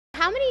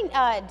How many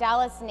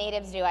Dallas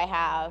natives do I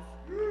have?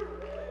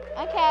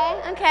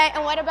 Okay.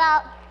 And what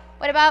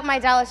about my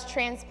Dallas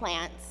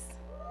transplants?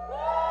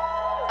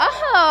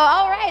 Oh,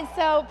 all right,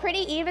 so pretty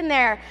even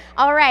there.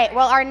 All right,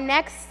 well, our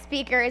next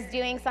speaker is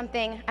doing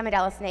something, I'm a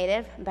Dallas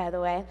native, by the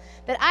way,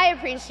 that I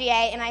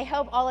appreciate, and I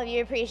hope all of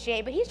you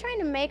appreciate, but he's trying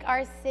to make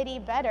our city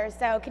better.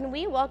 So can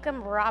we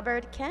welcome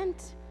Robert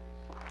Kent?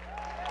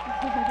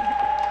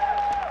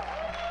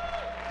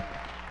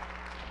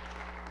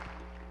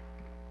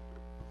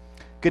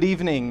 Good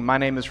evening, my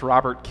name is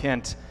Robert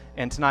Kent,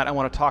 and tonight I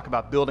want to talk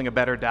about building a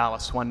better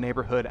Dallas, one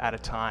neighborhood at a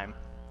time.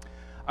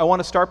 I want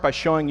to start by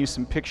showing you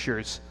some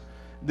pictures.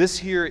 This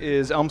here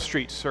is Elm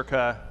Street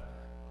circa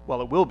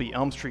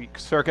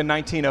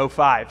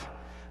 1905.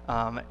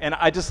 And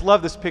I just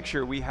love this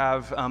picture. We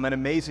have an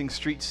amazing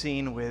street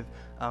scene with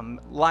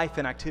life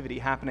and activity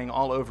happening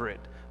all over it.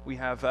 We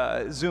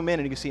have zoom in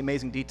and you can see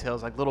amazing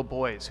details like little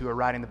boys who are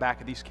riding the back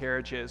of these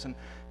carriages and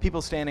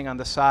people standing on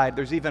the side.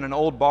 There's even an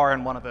old bar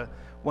in one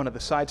of the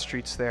side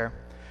streets there.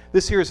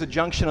 This here is a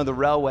junction of the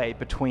railway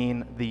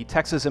between the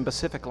Texas and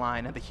Pacific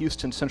Line and the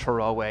Houston Central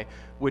Railway,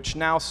 which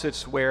now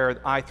sits where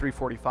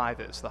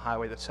I-345 is, the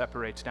highway that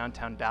separates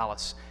downtown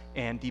Dallas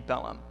and Deep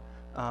Ellum.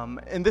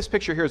 And this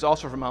picture here is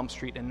also from Elm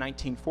Street in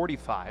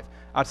 1945,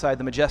 outside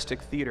the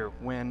Majestic Theater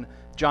when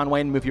John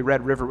Wayne movie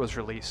Red River was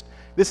released.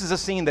 This is a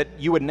scene that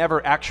you would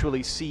never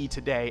actually see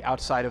today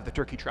outside of the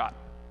Turkey Trot.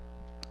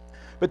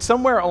 But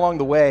somewhere along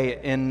the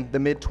way in the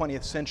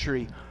mid-20th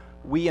century,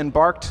 we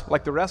embarked,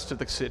 like the rest of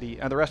the city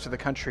and the rest of the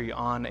country,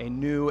 on a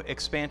new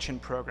expansion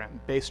program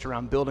based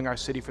around building our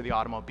city for the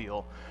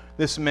automobile.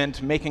 This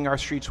meant making our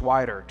streets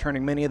wider,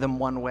 turning many of them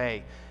one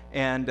way,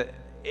 and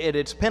at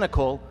its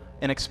pinnacle,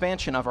 an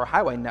expansion of our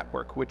highway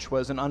network, which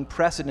was an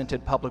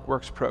unprecedented public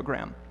works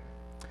program.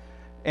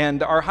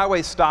 And our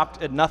highways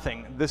stopped at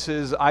nothing. This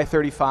is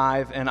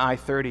I-35 and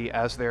I-30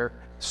 as they're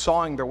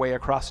sawing their way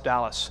across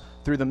Dallas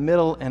through the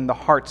middle and the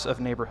hearts of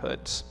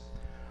neighborhoods.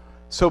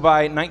 So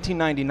by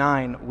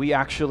 1999, we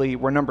actually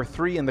were number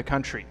 3 in the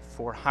country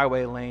for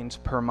highway lanes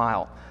per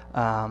mile,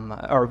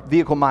 or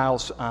vehicle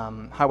miles,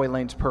 highway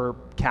lanes per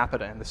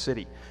capita in the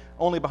city,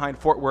 only behind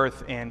Fort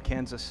Worth and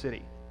Kansas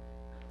City.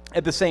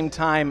 At the same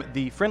time,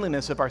 the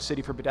friendliness of our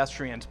city for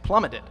pedestrians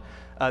plummeted.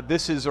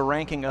 This is a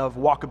ranking of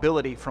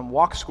walkability from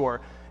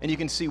WalkScore, and you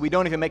can see we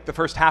don't even make the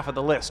first half of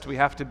the list. We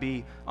have to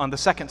be on the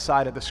second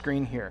side of the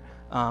screen here,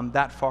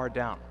 that far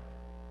down.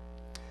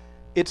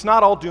 It's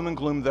not all doom and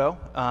gloom, though.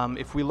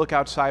 If we look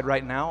outside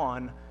right now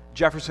on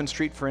Jefferson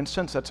Street, for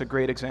instance, that's a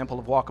great example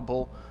of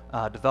walkable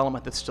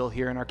development that's still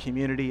here in our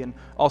community, and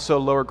also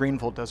Lower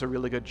Greenville does a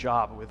really good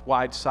job with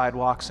wide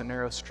sidewalks and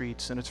narrow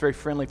streets, and it's very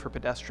friendly for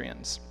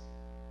pedestrians.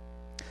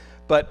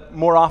 But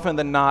more often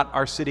than not,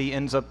 our city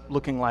ends up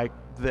looking like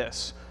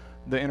this,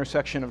 the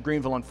intersection of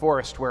Greenville and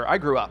Forest, where I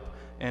grew up.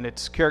 And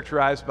it's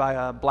characterized by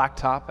a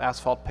blacktop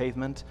asphalt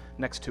pavement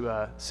next to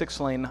a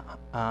 6-lane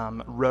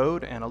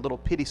road and a little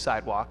pitty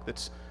sidewalk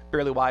that's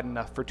barely wide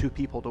enough for 2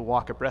 people to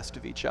walk abreast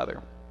of each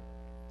other.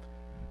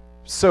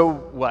 So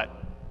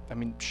what? I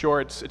mean, sure,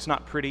 it's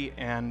not pretty,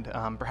 and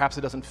perhaps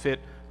it doesn't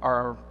fit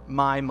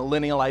my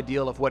millennial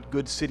ideal of what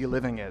good city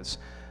living is.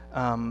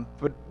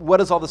 But what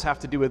does all this have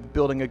to do with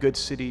building a good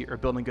city or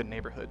building good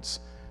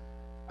neighborhoods?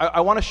 I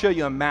want to show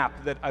you a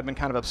map that I've been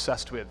kind of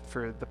obsessed with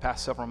for the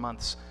past several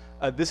months.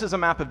 This is a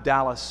map of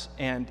Dallas,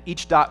 and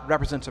each dot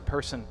represents a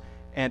person,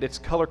 and it's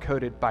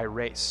color-coded by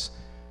race.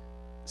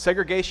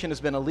 Segregation has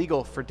been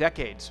illegal for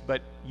decades,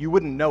 but you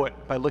wouldn't know it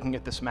by looking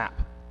at this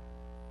map.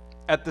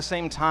 At the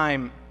same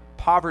time,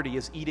 poverty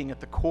is eating at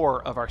the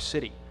core of our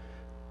city.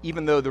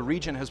 Even though the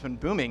region has been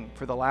booming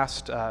for the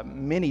last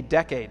many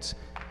decades,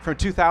 from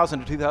 2000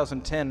 to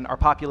 2010, our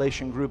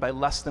population grew by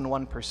less than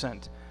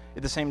 1%.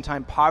 At the same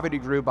time, poverty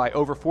grew by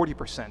over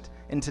 40%,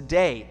 and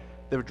today,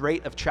 the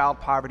rate of child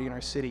poverty in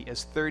our city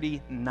is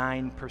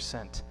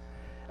 39%.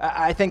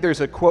 I think there's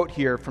a quote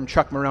here from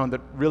Chuck Marone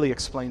that really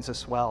explains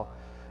this well.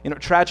 You know,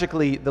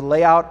 tragically, the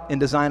layout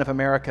and design of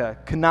America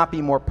could not be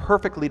more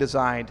perfectly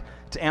designed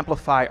to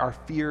amplify our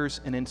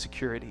fears and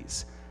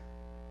insecurities.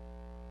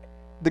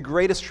 The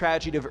greatest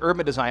tragedy of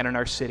urban design in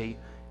our city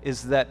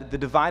is that the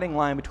dividing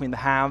line between the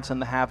haves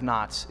and the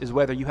have-nots is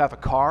whether you have a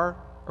car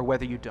or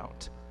whether you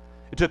don't.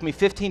 It took me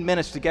 15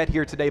 minutes to get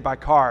here today by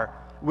car.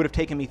 It would have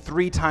taken me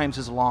 3 times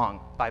as long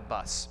by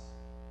bus.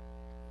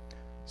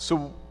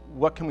 So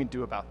what can we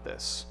do about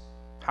this?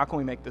 How can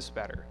we make this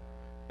better?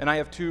 And I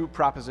have 2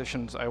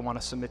 propositions I want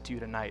to submit to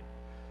you tonight.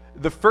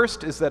 The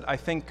first is that I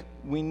think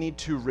we need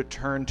to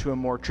return to a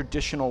more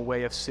traditional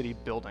way of city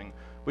building,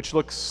 which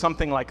looks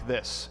something like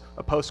this,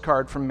 a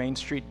postcard from Main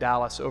Street,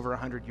 Dallas, over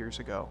 100 years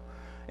ago.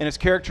 And it's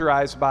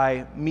characterized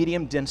by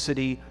medium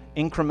density,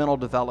 incremental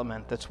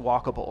development that's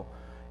walkable.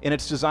 And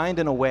it's designed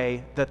in a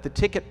way that the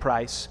ticket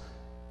price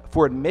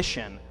for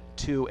admission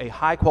to a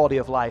high quality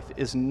of life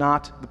is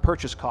not the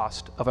purchase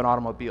cost of an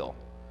automobile.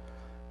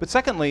 But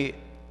secondly,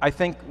 I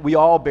think we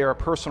all bear a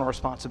personal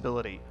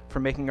responsibility for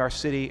making our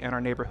city and our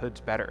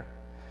neighborhoods better.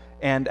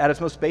 And at its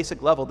most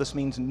basic level, this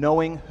means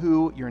knowing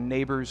who your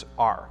neighbors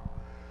are.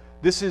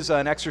 This is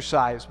an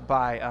exercise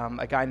by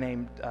a guy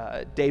named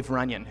Dave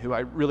Runyon, who I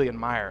really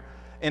admire.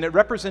 And it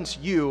represents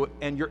you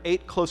and your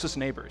 8 closest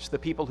neighbors, the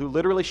people who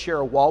literally share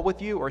a wall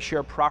with you or share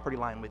a property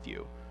line with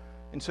you.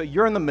 And so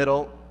you're in the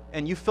middle,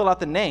 and you fill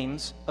out the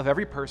names of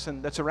every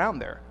person that's around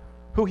there.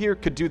 Who here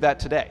could do that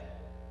today?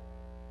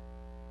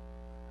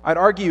 I'd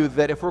argue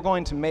that if we're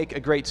going to make a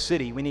great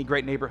city, we need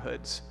great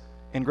neighborhoods.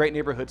 And great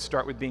neighborhoods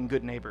start with being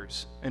good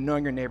neighbors. And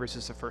knowing your neighbors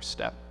is the first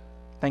step.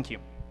 Thank you.